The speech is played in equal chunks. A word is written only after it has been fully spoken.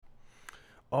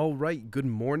All right, good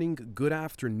morning, good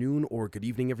afternoon, or good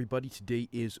evening, everybody. Today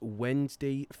is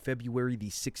Wednesday, February the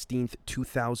 16th,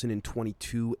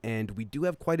 2022, and we do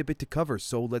have quite a bit to cover,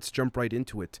 so let's jump right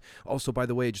into it. Also, by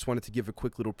the way, I just wanted to give a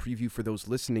quick little preview for those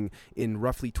listening. In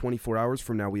roughly 24 hours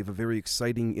from now, we have a very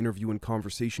exciting interview and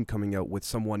conversation coming out with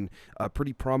someone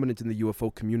pretty prominent in the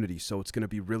UFO community, so it's going to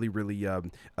be really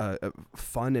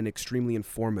fun and extremely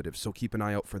informative, so keep an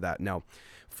eye out for that. Now,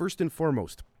 first and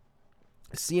foremost,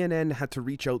 CNN had to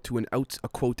reach out to a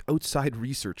quote outside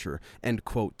researcher end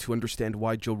quote to understand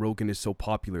why Joe Rogan is so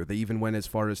popular. They even went as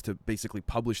far as to basically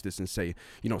publish this and say,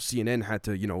 CNN had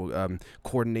to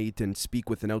coordinate and speak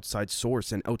with an outside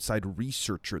source, an outside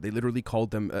researcher. They literally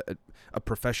called them a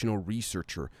professional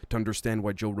researcher to understand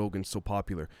why Joe Rogan's so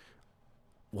popular.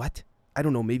 What? I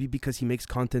don't know. Maybe because he makes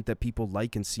content that people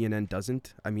like and CNN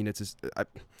doesn't. I mean, it's just,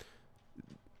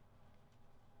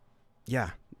 yeah.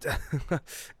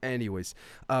 Anyways,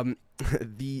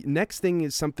 the next thing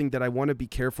is something that I want to be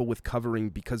careful with covering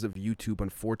because of YouTube,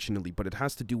 unfortunately, but it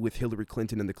has to do with Hillary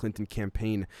Clinton and the Clinton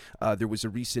campaign. There was a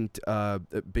recent,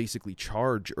 basically,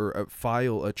 charge or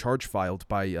a charge filed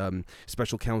by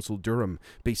Special Counsel Durham,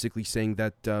 basically saying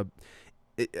that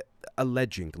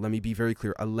alleging, let me be very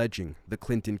clear, alleging the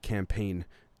Clinton campaign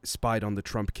spied on the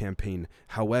Trump campaign.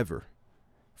 However,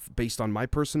 based on my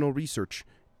personal research,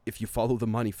 if you follow the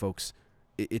money, folks,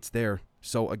 it's there.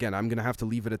 So again, I'm going to have to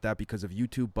leave it at that because of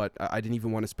YouTube, but I didn't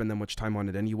even want to spend that much time on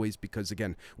it anyways because,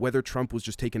 again, whether Trump was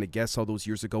just taking a guess all those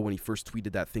years ago when he first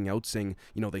tweeted that thing out saying,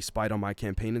 they spied on my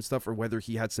campaign and stuff, or whether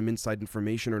he had some inside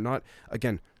information or not,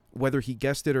 again, whether he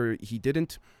guessed it or he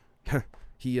didn't,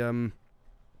 he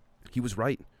was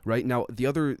right. Now, the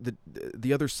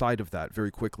other side of that,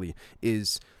 very quickly,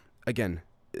 is, again,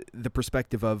 the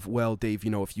perspective of, well, Dave,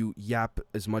 if you yap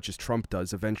as much as Trump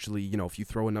does, eventually, if you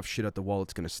throw enough shit at the wall,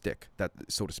 it's going to stick, that,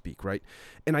 so to speak, right?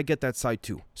 And I get that side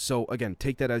too. So again,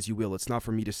 take that as you will. It's not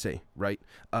for me to say, right?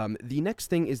 The next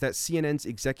thing is that CNN's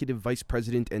executive vice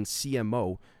president and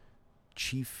CMO,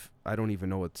 chief, I don't even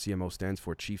know what CMO stands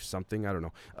for, chief something, I don't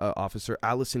know, officer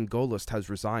Alison Gollust has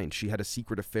resigned. She had a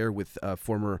secret affair with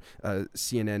former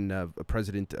CNN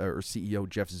president or CEO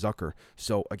Jeff Zucker.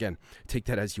 So again, take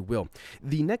that as you will.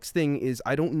 The next thing is,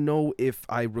 I don't know if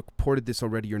I reported this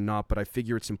already or not, but I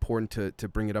figure it's important to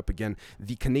bring it up again.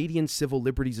 The Canadian Civil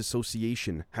Liberties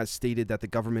Association has stated that the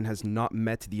government has not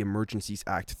met the Emergencies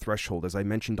Act threshold. As I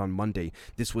mentioned on Monday,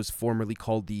 this was formerly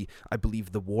called I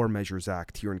believe the War Measures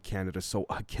Act here in Canada. So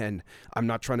again, I'm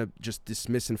not trying to just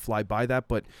dismiss and fly by that,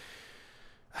 but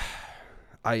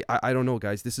I don't know,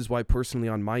 guys. This is why personally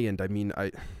on my end, I mean,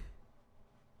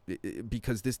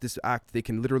 because this act, they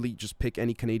can literally just pick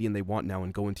any Canadian they want now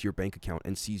and go into your bank account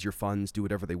and seize your funds, do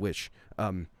whatever they wish.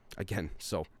 Again,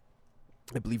 so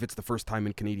I believe it's the first time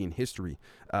in Canadian history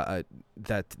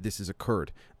that this has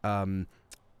occurred.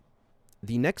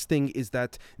 The next thing is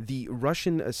that the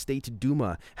Russian State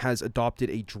Duma has adopted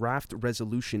a draft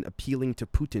resolution appealing to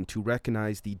Putin to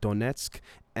recognize the Donetsk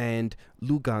and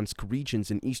Lugansk regions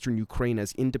in eastern Ukraine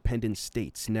as independent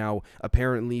states. Now,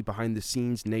 apparently, behind the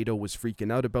scenes, NATO was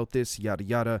freaking out about this, yada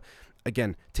yada.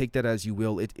 Again, take that as you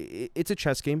will. It's a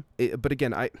chess game, but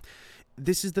again,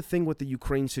 this is the thing with the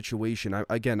Ukraine situation.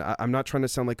 I'm not trying to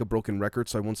sound like a broken record,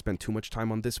 so I won't spend too much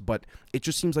time on this, but it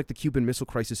just seems like the Cuban Missile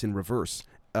Crisis in reverse.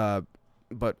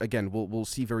 But again, we'll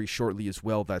see very shortly as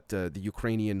well that the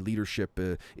Ukrainian leadership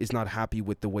is not happy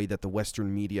with the way that the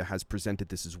Western media has presented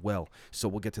this as well. So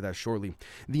we'll get to that shortly.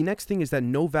 The next thing is that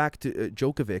Novak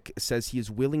Djokovic says he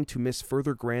is willing to miss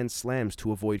further Grand Slams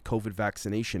to avoid COVID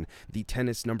vaccination. The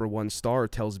tennis #1 star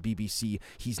tells BBC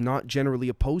he's not generally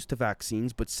opposed to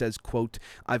vaccines, but says, quote,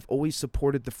 "I've always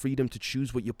supported the freedom to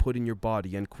choose what you put in your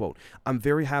body," end quote. I'm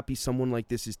very happy someone like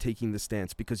this is taking the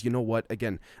stance because you know what?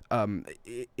 Again,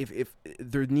 if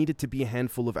there needed to be a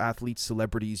handful of athletes,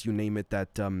 celebrities, you name it,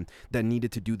 that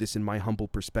needed to do this, in my humble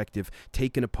perspective,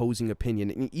 take an opposing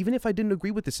opinion. And even if I didn't agree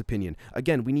with this opinion,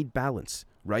 again, we need balance,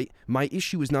 right? My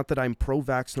issue is not that I'm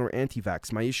pro-vax nor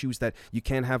anti-vax. My issue is that you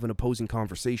can't have an opposing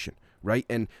conversation, right?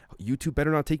 And YouTube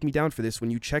better not take me down for this. When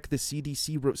you check the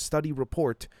CDC study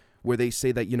report, where they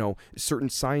say that, certain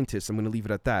scientists, I'm going to leave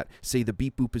it at that, say the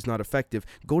beep boop is not effective,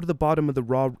 go to the bottom of the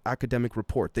raw academic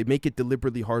report. They make it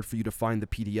deliberately hard for you to find the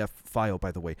PDF file,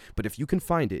 by the way. But if you can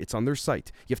find it, it's on their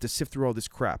site. You have to sift through all this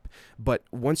crap. But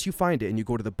once you find it and you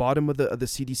go to the bottom of the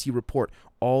CDC report,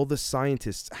 all the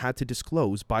scientists had to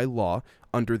disclose by law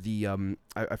under the,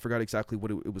 I forgot exactly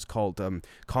what it was called,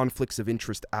 Conflicts of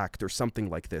Interest Act or something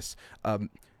like this.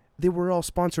 They were all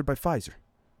sponsored by Pfizer.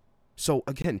 So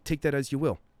again, take that as you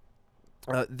will.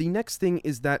 The next thing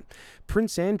is that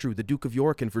Prince Andrew, the Duke of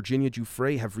York, and Virginia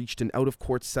Giuffre have reached an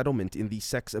out-of-court settlement in the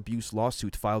sex abuse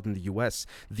lawsuit filed in the U.S.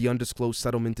 The undisclosed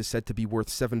settlement is said to be worth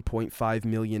 £7.5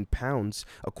 million,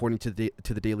 according to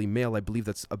the Daily Mail. I believe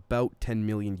that's about 10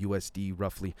 million USD,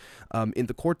 roughly. In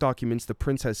the court documents, the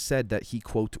prince has said that he,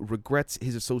 quote, regrets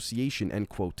his association, end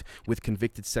quote, with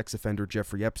convicted sex offender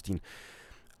Jeffrey Epstein.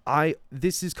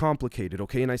 This is complicated,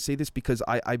 okay? And I say this because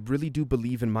I really do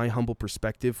believe, in my humble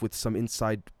perspective, with some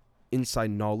inside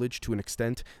knowledge to an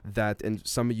extent, that, and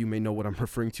some of you may know what I'm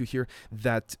referring to here,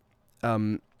 that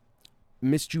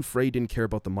Miss Giuffre didn't care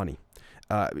about the money.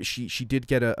 She did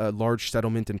get a large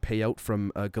settlement and payout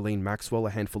from Ghislaine Maxwell a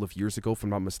handful of years ago, if I'm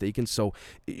not mistaken. So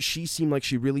she seemed like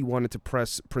she really wanted to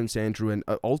press Prince Andrew, and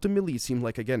ultimately it seemed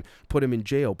like, again, put him in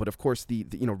jail. But of course, the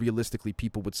realistically,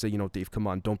 people would say, Dave, come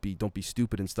on, don't be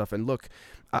stupid and stuff. And look,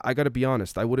 I got to be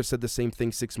honest, I would have said the same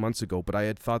thing 6 months ago, but I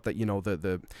had thought that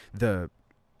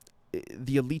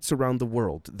the elites around the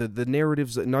world, the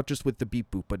narratives, not just with the beep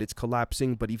boop, but it's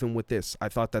collapsing. But even with this, I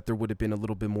thought that there would have been a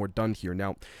little bit more done here.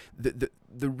 Now, the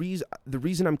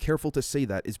reason I'm careful to say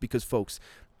that is because, folks,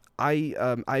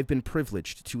 I've been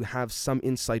privileged to have some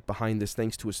insight behind this,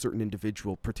 thanks to a certain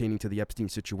individual pertaining to the Epstein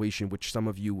situation, which some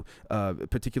of you,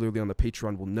 particularly on the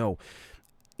Patreon, will know.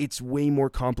 It's way more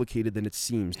complicated than it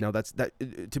seems. Now,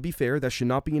 to be fair, that should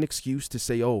not be an excuse to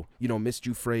say, oh, Miss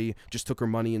Giuffre just took her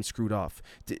money and screwed off.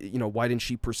 Why didn't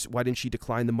she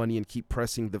decline the money and keep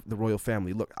pressing the royal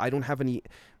family? Look, I don't have any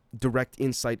direct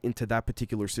insight into that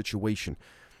particular situation.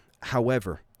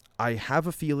 However, I have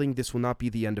a feeling this will not be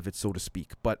the end of it, so to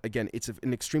speak. But again, it's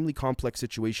an extremely complex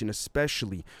situation,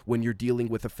 especially when you're dealing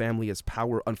with a family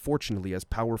unfortunately, as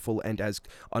powerful and as,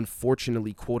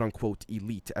 unfortunately, quote-unquote,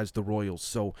 elite as the royals.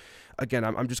 So, again,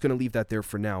 I'm just going to leave that there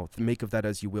for now. Make of that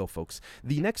as you will, folks.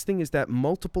 The next thing is that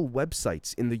multiple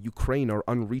websites in the Ukraine are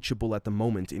unreachable at the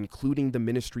moment, including the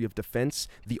Ministry of Defense,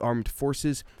 the Armed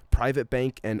Forces, Private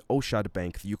Bank, and Oshad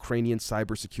Bank, the Ukrainian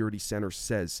Cybersecurity Center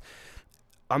says.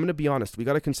 I'm going to be honest, we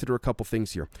got to consider a couple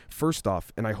things here. First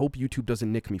off, and I hope YouTube doesn't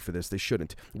nick me for this, they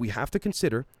shouldn't, we have to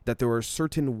consider that there are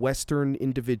certain Western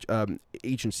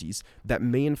agencies that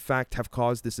may in fact have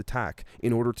caused this attack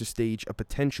in order to stage a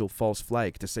potential false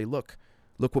flag to say, look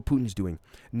what Putin's doing.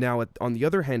 Now, on the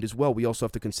other hand as well, we also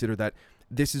have to consider that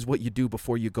this is what you do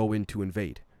before you go in to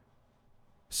invade.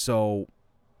 So,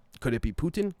 could it be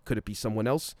Putin? Could it be someone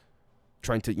else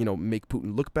trying to, make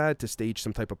Putin look bad, to stage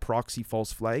some type of proxy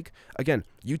false flag? Again,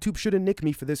 YouTube shouldn't nick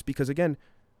me for this because, again,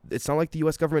 it's not like the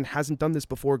U.S. government hasn't done this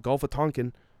before. Gulf of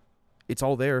Tonkin, it's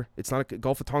all there.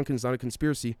 Gulf of Tonkin is not a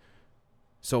conspiracy.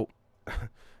 So,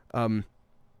 I'm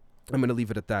going to leave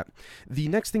it at that. The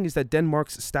next thing is that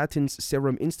Denmark's Statens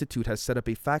Serum Institute has set up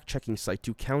a fact-checking site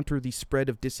to counter the spread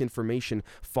of disinformation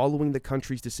following the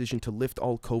country's decision to lift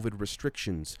all COVID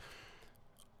restrictions.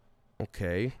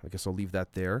 Okay, I guess I'll leave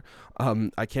that there.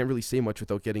 I can't really say much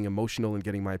without getting emotional and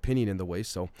getting my opinion in the way.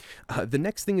 So the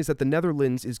next thing is that the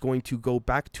Netherlands is going to go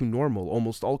back to normal.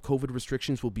 Almost all COVID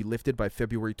restrictions will be lifted by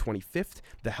February 25th,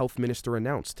 the health minister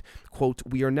announced. Quote,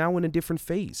 we are now in a different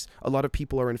phase. A lot of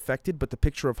people are infected, but the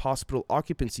picture of hospital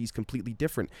occupancy is completely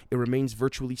different. It remains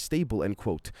virtually stable, end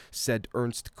quote, said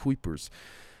Ernst Kuipers.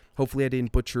 Hopefully I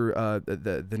didn't butcher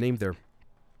the name there.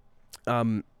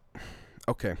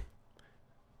 Okay.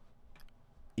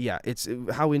 Yeah, it's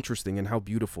how interesting and how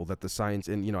beautiful that the science,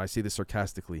 and I say this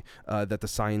sarcastically, that the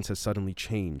science has suddenly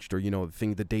changed, or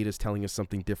the data is telling us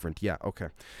something different. Yeah, okay.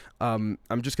 I'm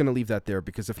just gonna leave that there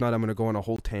because if not, I'm gonna go on a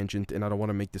whole tangent, and I don't want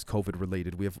to make this COVID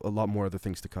related. We have a lot more other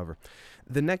things to cover.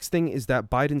 The next thing is that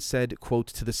Biden said, quote,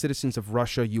 to the citizens of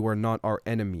Russia, you are not our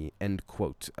enemy, end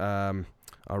quote.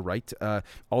 All right.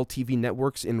 All TV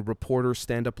networks in reporter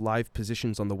stand-up live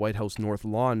positions on the White House North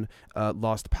Lawn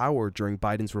lost power during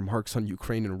Biden's remarks on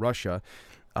Ukraine and Russia.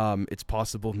 It's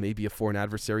possible maybe a foreign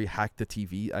adversary hacked the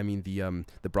TV. I mean,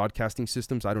 the broadcasting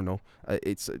systems. I don't know.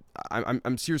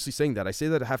 I'm seriously saying that. I say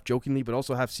that half jokingly, but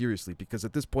also half seriously, because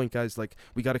at this point, guys,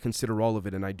 we got to consider all of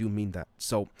it, and I do mean that.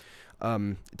 So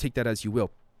take that as you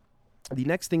will. The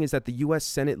next thing is that the U.S.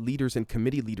 Senate leaders and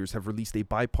committee leaders have released a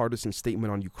bipartisan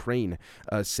statement on Ukraine,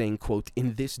 saying, quote,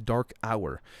 in this dark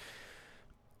hour.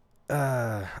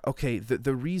 Okay,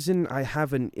 the reason I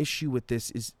have an issue with this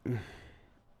is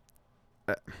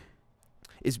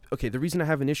the reason I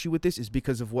have an issue with this is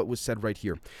because of what was said right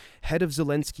here. Head of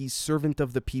Zelensky's Servant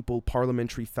of the People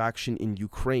parliamentary faction in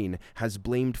Ukraine has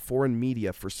blamed foreign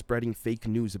media for spreading fake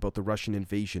news about the Russian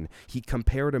invasion. He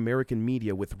compared American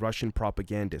media with Russian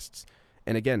propagandists.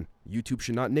 And again, YouTube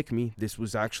should not nick me. This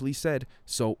was actually said.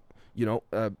 So,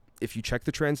 If you check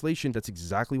the translation, that's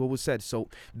exactly what was said. So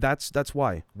that's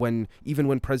why even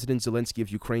when President Zelensky of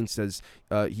Ukraine says,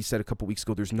 he said a couple weeks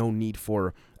ago, there's no need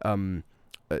for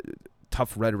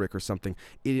tough rhetoric or something.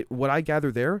 What I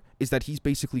gather there is that he's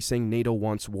basically saying NATO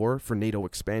wants war for NATO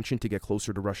expansion to get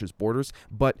closer to Russia's borders,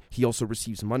 but he also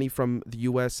receives money from the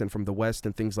US and from the West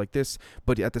and things like this.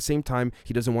 But at the same time,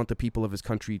 he doesn't want the people of his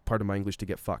country, pardon my English, to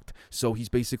get fucked. So he's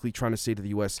basically trying to say to the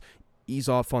US, ease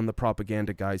off on the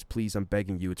propaganda, guys. Please, I'm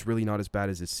begging you. It's really not as bad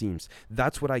as it seems.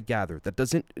 That's what I gather. That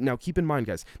doesn't, now keep in mind,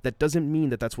 guys, that doesn't mean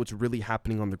that that's what's really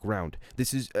happening on the ground.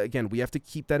 This is, again, we have to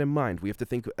keep that in mind. We have to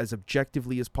think as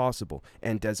objectively as possible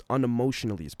and as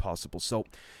unemotionally as possible. So,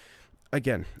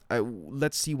 again,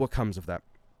 let's see what comes of that.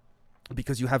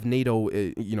 Because you have NATO,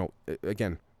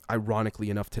 again, ironically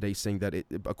enough today saying that,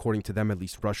 according to them at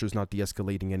least, Russia's not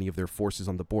de-escalating any of their forces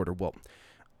on the border. Well,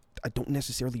 I don't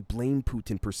necessarily blame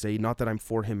Putin per se, not that I'm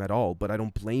for him at all, but I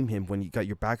don't blame him when you got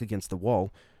your back against the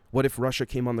wall. What if Russia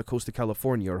came on the coast of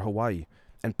California or Hawaii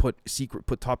and put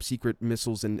top secret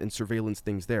missiles and surveillance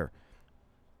things there?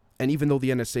 And even though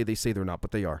the NSA, they say they're not,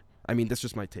 but they are. I mean, that's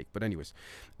just my take. But anyways,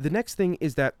 the next thing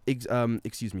is that,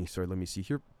 excuse me, sorry, let me see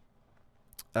here.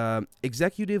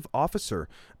 Executive officer,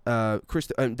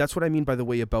 that's what I mean, by the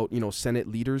way, about, Senate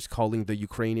leaders calling the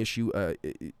Ukraine issue,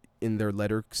 in their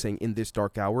letter saying in this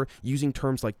dark hour, using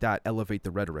terms like that elevate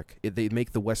the rhetoric. They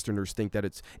make the Westerners think that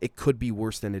it could be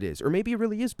worse than it is, or maybe it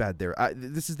really is bad there.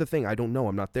 This is the thing. I don't know.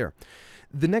 I'm not there.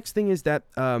 The next thing is that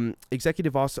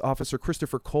Executive Officer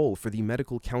Christopher Cole for the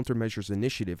Medical Countermeasures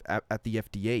Initiative at the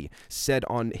FDA said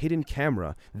on hidden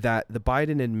camera that the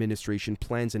Biden administration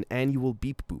plans an annual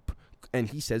beep boop. And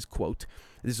he says, quote,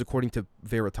 this is according to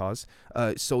Veritas,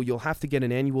 so you'll have to get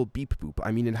an annual beep boop.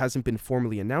 I mean, it hasn't been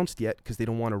formally announced yet because they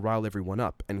don't want to rile everyone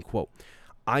up, end quote.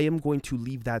 I am going to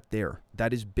leave that there.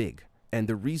 That is big. And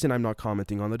the reason I'm not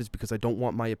commenting on that is because I don't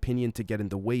want my opinion to get in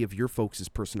the way of your folks'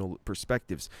 personal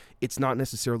perspectives. It's not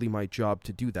necessarily my job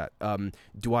to do that.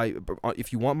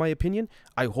 If you want my opinion,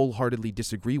 I wholeheartedly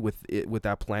disagree with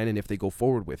that plan, and if they go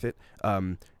forward with it,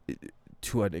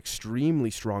 to an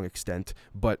extremely strong extent,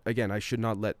 but again, I should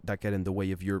not let that get in the way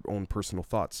of your own personal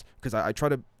thoughts, because I try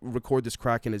to record these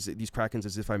Krakens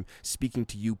as if I'm speaking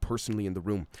to you personally in the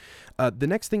room. The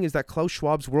next thing is that Klaus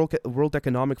Schwab's World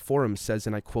Economic Forum says,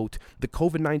 and I quote, the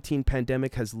COVID-19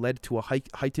 pandemic has led to a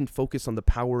heightened focus on the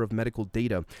power of medical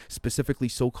data, specifically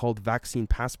so-called vaccine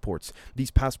passports. These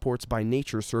passports by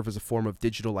nature serve as a form of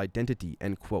digital identity,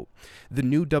 end quote. The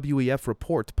new WEF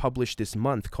report published this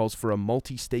month calls for a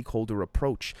multi-stakeholder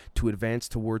approach to advance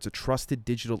towards a trusted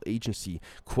digital agency,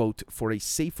 quote, for a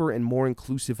safer and more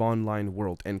inclusive online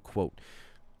world, end quote.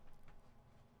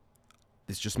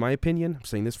 This is just my opinion. I'm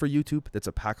saying this for YouTube. That's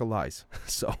a pack of lies.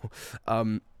 So,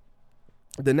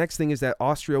 the next thing is that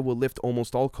Austria will lift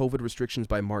almost all COVID restrictions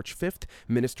by March 5th,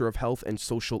 Minister of Health and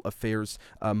Social Affairs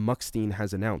Muckstein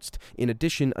has announced. In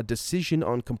addition, a decision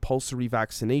on compulsory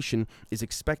vaccination is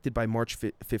expected by March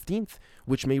 15th,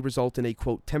 which may result in a,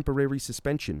 quote, temporary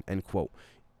suspension, end quote.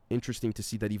 Interesting to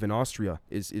see that even Austria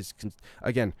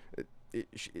again, it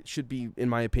should be, in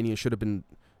my opinion, should have been,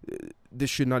 this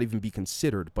should not even be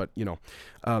considered, but,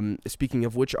 speaking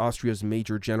of which, Austria's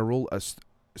Major General,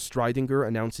 Streidinger,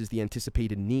 announces the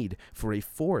anticipated need for a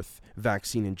fourth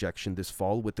vaccine injection this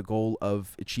fall with the goal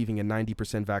of achieving a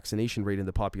 90% vaccination rate in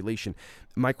the population.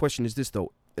 My question is this,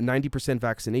 though. A 90%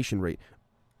 vaccination rate,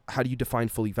 how do you define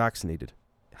fully vaccinated?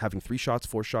 Having 3 shots,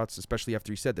 4 shots, especially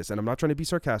after he said this. And I'm not trying to be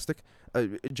sarcastic. A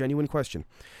genuine question.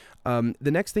 The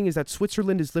next thing is that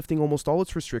Switzerland is lifting almost all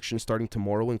its restrictions starting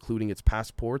tomorrow, including its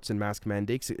passports and mask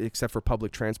mandates, except for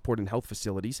public transport and health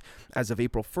facilities. As of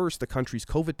April 1st, the country's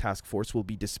COVID task force will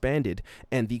be disbanded,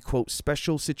 and the, quote,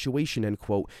 special situation, end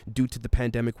quote, due to the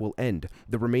pandemic will end.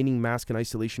 The remaining mask and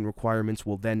isolation requirements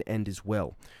will then end as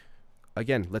well.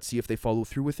 Again, let's see if they follow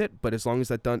through with it. But as long as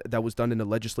that was done in a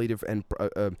legislative and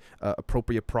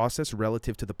appropriate process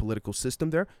relative to the political system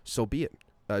there, so be it.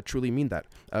 Truly mean that.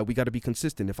 We got to be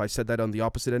consistent. If I said that on the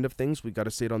opposite end of things, we got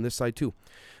to say it on this side too.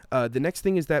 The next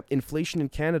thing is that inflation in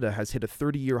Canada has hit a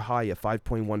 30-year high at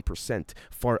 5.1%,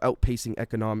 far outpacing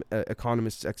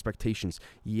economists' expectations.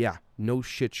 Yeah, no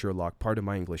shit, Sherlock. Pardon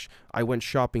my English. I went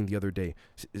shopping the other day.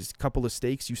 A couple of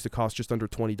steaks used to cost just under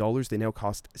 $20. They now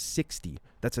cost $60.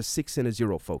 That's a 6 and a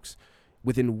 0, folks.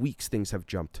 Within weeks, things have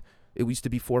jumped. It used to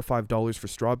be $4 or $5 for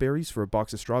strawberries, for a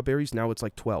box of strawberries. Now it's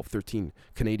like 12, 13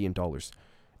 Canadian dollars.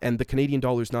 And the Canadian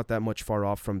dollar is not that much far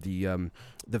off from the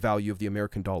value of the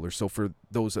American dollar. So for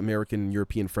those American and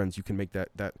European friends, you can make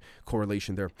that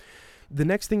correlation there. The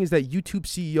next thing is that YouTube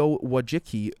CEO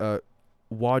Wojcicki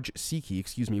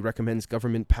Wojcicki, recommends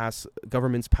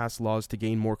governments pass laws to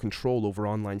gain more control over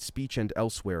online speech and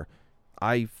elsewhere.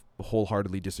 I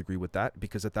wholeheartedly disagree with that,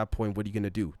 because at that point, what are you going to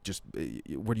do? Just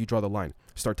where do you draw the line?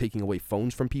 Start taking away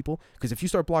phones from people? Because if you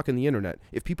start blocking the internet,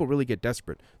 if people really get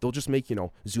desperate, they'll just make,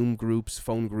 Zoom groups,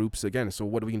 phone groups again. So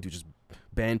what are we going to do? Just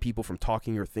ban people from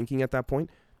talking or thinking at that point?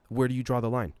 Where do you draw the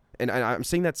line? And I'm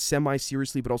saying that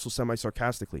semi-seriously, but also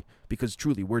semi-sarcastically, because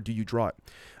truly, where do you draw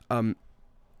it?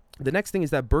 The next thing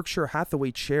is that Berkshire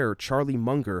Hathaway chair Charlie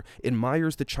Munger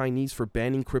admires the Chinese for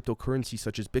banning cryptocurrency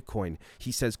such as Bitcoin.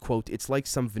 He says, quote, "It's like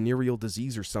some venereal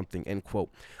disease or something," end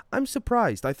quote. I'm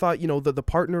surprised. I thought, the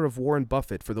partner of Warren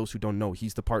Buffett, for those who don't know,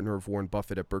 he's the partner of Warren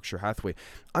Buffett at Berkshire Hathaway.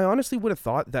 I honestly would have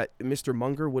thought that Mr.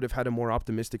 Munger would have had a more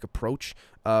optimistic approach.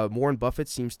 Warren Buffett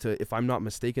seems to, if I'm not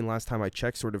mistaken, last time I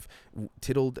checked, sort of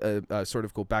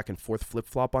go back and forth,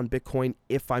 flip-flop on Bitcoin,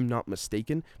 if I'm not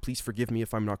mistaken. Please forgive me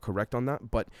if I'm not correct on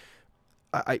that, but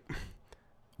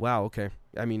wow, okay.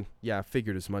 I mean, yeah, I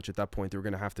figured as much at that point. They were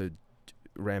going to have to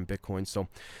ram Bitcoin. So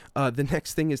the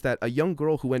next thing is that a young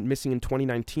girl who went missing in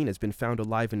 2019 has been found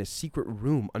alive in a secret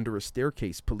room under a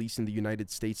staircase. Police in the in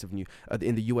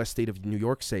the U.S. state of New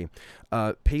York say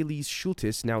Paylise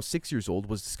Schultes, now 6 years old,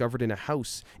 was discovered in a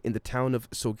house in the town of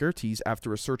Sogertes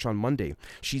after a search on Monday.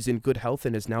 She's in good health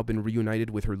and has now been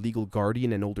reunited with her legal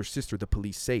guardian and older sister, the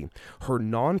police say. Her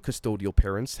non-custodial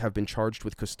parents have been charged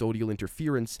with custodial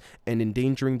interference and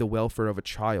endangering the welfare of a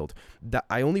child.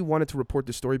 I only wanted to report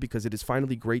this story because it is finally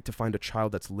great to find a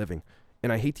child that's living.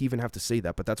 And I hate to even have to say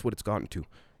that, but that's what it's gotten to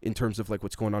in terms of like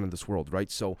what's going on in this world, right?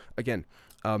 So again,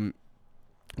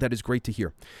 that is great to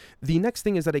hear. The next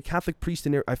thing is that a Catholic priest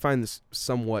I find this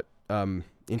somewhat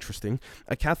interesting.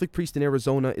 A Catholic priest in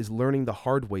Arizona is learning the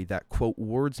hard way that, quote,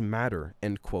 words matter,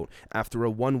 end quote, after a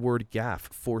one-word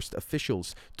gaffe forced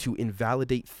officials to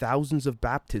invalidate thousands of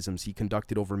baptisms he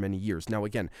conducted over many years. Now,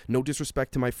 again, no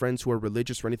disrespect to my friends who are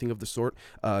religious or anything of the sort.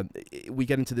 We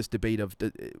get into this debate of,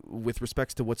 with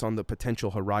respects to what's on the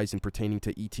potential horizon pertaining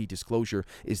to ET disclosure,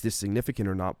 is this significant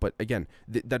or not? But again,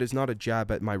 that is not a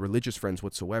jab at my religious friends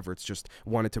whatsoever. It's just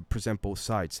wanted to present both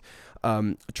sides.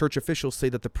 Church officials say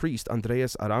that the priest,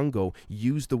 Andreas Arango,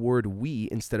 used the word "we"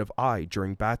 instead of "I"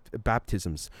 during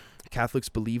baptisms. Catholics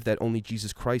believe that only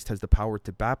Jesus Christ has the power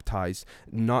to baptize,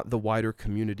 not the wider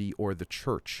community or the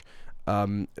church.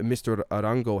 Mr.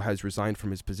 Arango has resigned from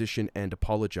his position and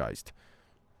apologized.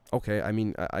 Okay, I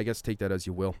mean, I guess take that as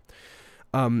you will.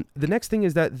 The next thing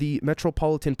is that the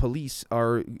Metropolitan Police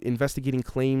are investigating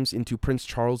claims into Prince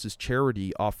Charles's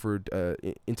charity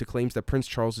claims that Prince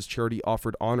Charles's charity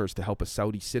offered honors to help a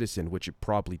Saudi citizen, which it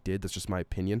probably did. That's just my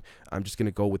opinion. I'm just going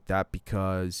to go with that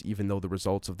because even though the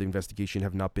results of the investigation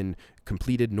have not been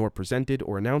completed nor presented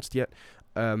or announced yet,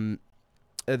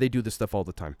 they do this stuff all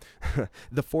the time.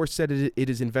 The force said it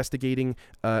is investigating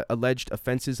alleged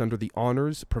offenses under the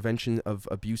Honors Prevention of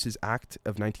Abuses Act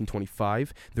of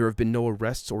 1925. There have been no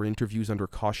arrests or interviews under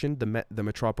caution, the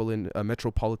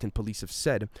Metropolitan Police have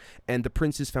said, and the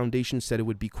Prince's Foundation said it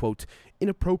would be, quote,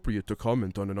 inappropriate to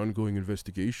comment on an ongoing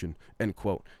investigation, end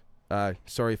quote.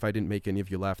 Sorry if I didn't make any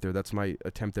of you laugh there. That's my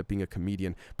attempt at being a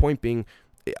comedian. Point being,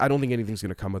 I don't think anything's going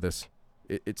to come of this.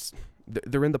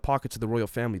 They're in the pockets of the royal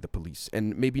family, the police,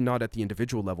 and maybe not at the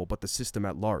individual level, but the system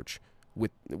at large.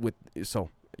 The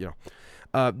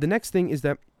next thing is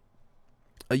that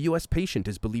a U.S. patient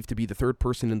is believed to be the third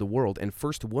person in the world and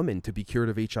first woman to be cured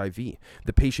of HIV.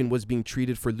 The patient was being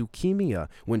treated for leukemia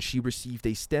when she received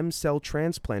a stem cell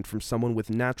transplant from someone with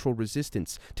natural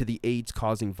resistance to the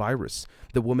AIDS-causing virus.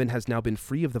 The woman has now been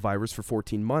free of the virus for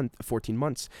 14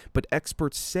 months, but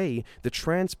experts say the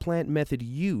transplant method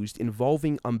used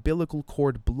involving umbilical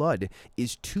cord blood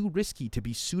is too risky to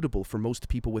be suitable for most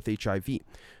people with HIV.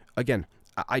 Again,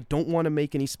 I don't want to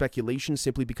make any speculation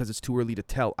simply because it's too early to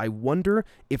tell. I wonder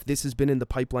if this has been in the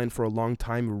pipeline for a long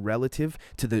time relative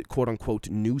to the quote-unquote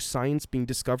new science being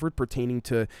discovered pertaining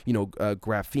to,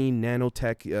 graphene,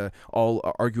 nanotech, all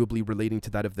arguably relating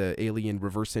to that of the alien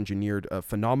reverse-engineered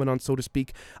phenomenon, so to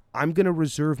speak. I'm going to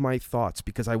reserve my thoughts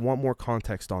because I want more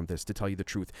context on this, to tell you the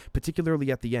truth,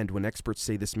 particularly at the end when experts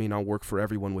say this may not work for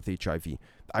everyone with HIV.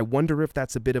 I wonder if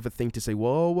that's a bit of a thing to say,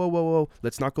 whoa,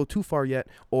 let's not go too far yet,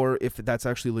 or if that's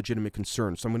actually a legitimate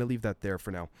concern. So I'm going to leave that there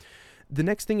for now. The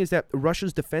next thing is that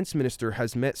Russia's defense minister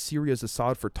has met Syria's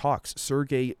Assad for talks.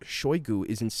 Sergei Shoigu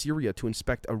is in Syria to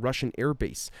inspect a Russian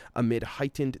airbase amid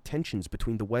heightened tensions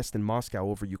between the West and Moscow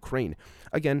over Ukraine.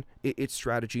 Again, it's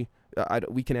strategy.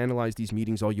 We can analyze these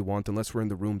meetings all you want. Unless we're in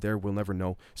the room there, we'll never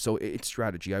know. So it's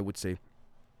strategy, I would say.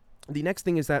 The next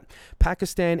thing is that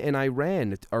Pakistan and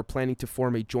Iran are planning to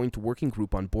form a joint working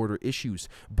group on border issues.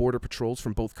 Border patrols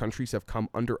from both countries have come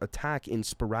under attack in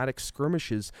sporadic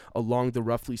skirmishes along the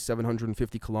roughly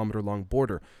 750-kilometer long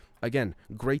border. Again,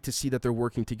 great to see that they're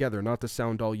working together. Not to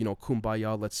sound all,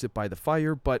 kumbaya, let's sit by the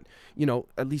fire, but,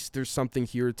 at least there's something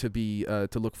here to be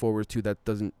to look forward to that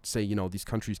doesn't say, these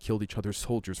countries killed each other's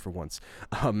soldiers for once.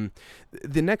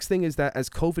 The next thing is that as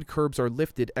COVID curbs are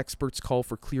lifted, experts call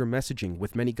for clear messaging.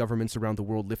 With many governments around the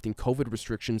world lifting COVID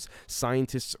restrictions,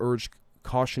 scientists urge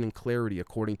caution and clarity,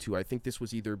 according to, I think this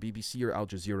was either BBC or Al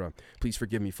Jazeera. Please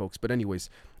forgive me, folks. But anyways,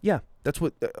 yeah, that's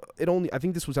what I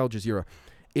think this was Al Jazeera.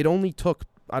 It only took,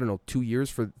 I don't know, 2 years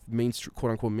for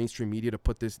quote-unquote mainstream media to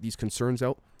put these concerns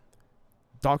out.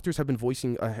 Doctors have been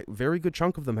voicing, a very good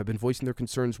chunk of them have been voicing their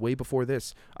concerns way before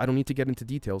this. I don't need to get into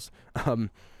details.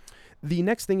 The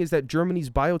next thing is that Germany's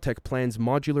biotech plans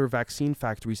modular vaccine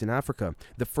factories in Africa.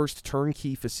 The first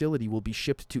turnkey facility will be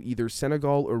shipped to either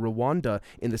Senegal or Rwanda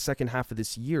in the second half of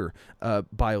this year,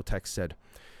 biotech said.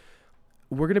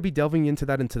 We're going to be delving into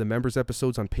that into the members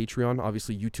episodes on Patreon.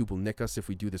 Obviously, YouTube will nick us if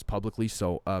we do this publicly.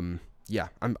 So, yeah,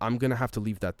 I'm going to have to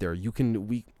leave that there.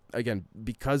 Again,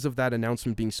 because of that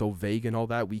announcement being so vague and all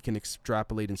that, we can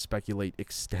extrapolate and speculate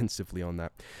extensively on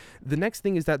that. The next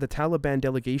thing is that the Taliban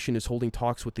delegation is holding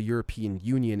talks with the European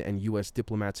Union and U.S.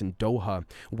 diplomats in Doha.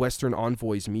 Western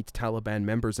envoys meet Taliban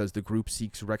members as the group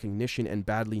seeks recognition and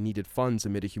badly needed funds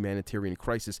amid a humanitarian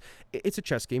crisis. It's a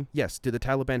chess game, yes. Do the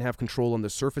Taliban have control on the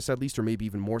surface at least, or maybe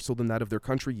even more so than that of their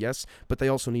country? Yes, but they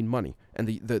also need money. And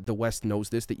the West knows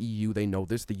this, the EU, they know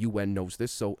this, the UN knows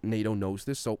this, so NATO knows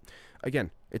this. So,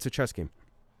 again, it's a chess game.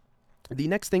 The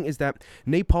next thing is that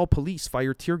Nepal police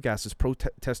fire tear gas as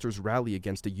protesters rally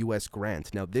against a U.S.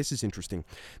 grant. Now, this is interesting.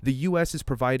 The U.S. is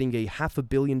providing a $500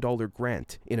 million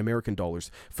grant in American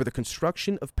dollars for the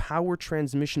construction of power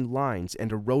transmission lines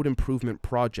and a road improvement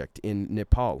project in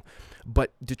Nepal.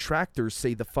 But detractors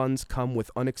say the funds come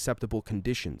with unacceptable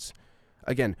conditions.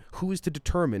 Again, who is to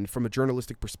determine from a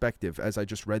journalistic perspective, as I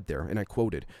just read there, and I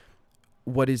quoted,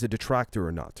 what is a detractor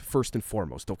or not, first and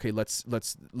foremost? Okay, let's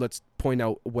point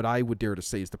out what I would dare to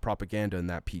say is the propaganda in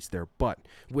that piece there. But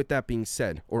with that being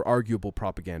said, or arguable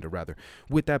propaganda rather,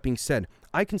 with that being said,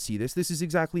 I can see this. This is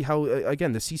exactly how,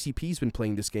 again, the CCP's been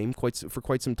playing this game for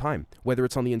quite some time, whether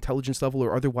it's on the intelligence level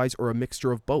or otherwise, or a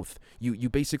mixture of both. You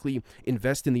basically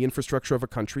invest in the infrastructure of a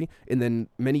country, and then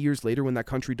many years later, when that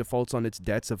country defaults on its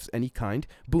debts of any kind,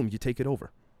 boom, you take it over.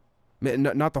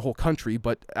 Not the whole country,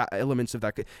 but elements of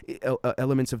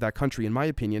that country. In my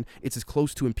opinion, it's as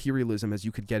close to imperialism as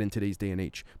you could get in today's day and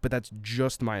age. But that's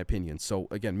just my opinion. So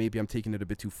again, maybe I'm taking it a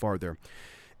bit too far there.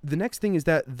 The next thing is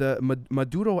that the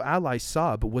Maduro ally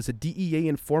Saab was a DEA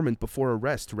informant before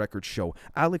arrest, records show.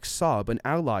 Alex Saab, an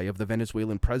ally of the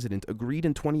Venezuelan president, agreed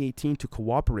in 2018 to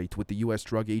cooperate with the U.S.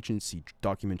 drug agency,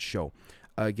 documents show.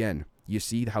 Again, you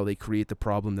see how they create the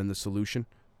problem, then the solution?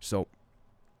 So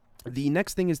the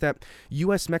next thing is that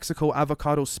U.S.-Mexico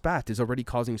avocado spat is already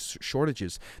causing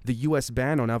shortages. The U.S.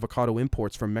 ban on avocado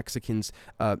imports from Mexican's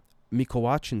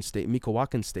Michoacan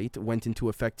state went into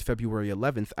effect February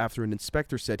 11th after an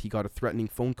inspector said he got a threatening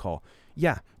phone call.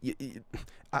 Yeah,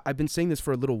 I've been saying this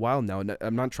for a little while now, and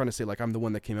I'm not trying to say like I'm the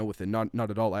one that came out with it. Not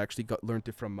at all. I actually learned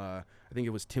it from, I think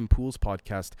it was Tim Pool's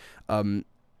podcast.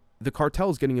 The cartel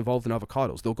is getting involved in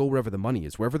avocados. They'll go wherever the money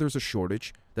is. Wherever there's a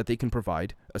shortage that they can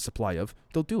provide a supply of,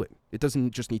 they'll do it. It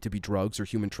doesn't just need to be drugs or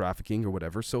human trafficking or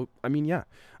whatever. So, I mean, yeah.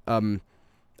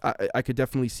 I could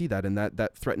definitely see that in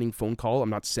that threatening phone call.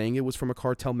 I'm not saying it was from a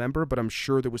cartel member, but I'm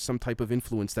sure there was some type of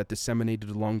influence that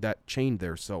disseminated along that chain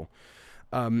there. So,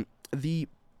 the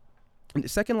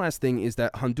second last thing is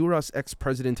that Honduras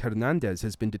ex-president Hernandez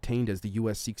has been detained as the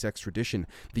U.S. seeks extradition.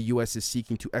 The U.S. is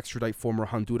seeking to extradite former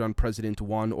Honduran President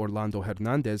Juan Orlando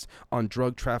Hernandez on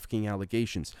drug trafficking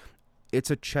allegations. It's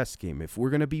a chess game. If we're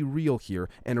going to be real here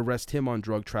and arrest him on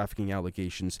drug trafficking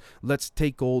allegations, let's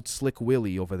take old Slick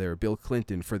Willie over there, Bill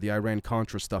Clinton, for the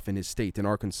Iran-Contra stuff in his state in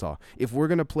Arkansas. If we're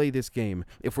going to play this game,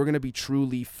 if we're going to be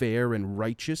truly fair and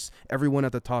righteous, everyone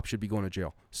at the top should be going to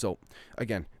jail. So,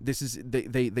 again, this is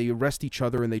they arrest each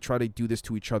other and they try to do this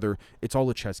to each other. It's all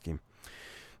a chess game.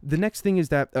 The next thing is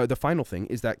that, the final thing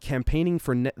is that campaigning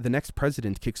for the next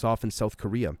president kicks off in South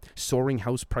Korea. Soaring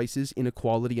house prices,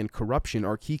 inequality, and corruption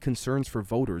are key concerns for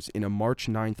voters in a March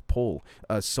 9th poll,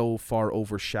 so far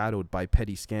overshadowed by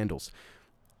petty scandals.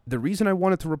 The reason I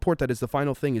wanted to report that as the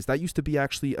final thing is that used to be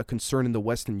actually a concern in the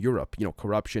West and Europe. You know,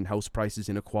 corruption, house prices,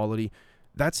 inequality.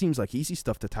 that seems like easy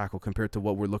stuff to tackle compared to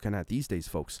what we're looking at these days,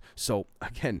 folks. So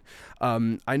again,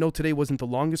 I know today wasn't the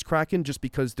longest Kraken just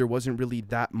because there wasn't really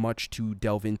that much to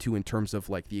delve into in terms of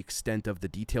like the extent of the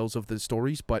details of the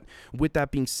stories. But with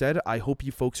that being said, I hope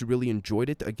you folks really enjoyed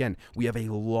it. Again, we have a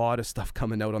lot of stuff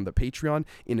coming out on the Patreon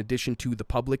in addition to the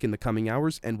public in the coming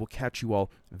hours, and we'll catch you all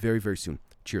very, very soon.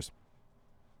 Cheers.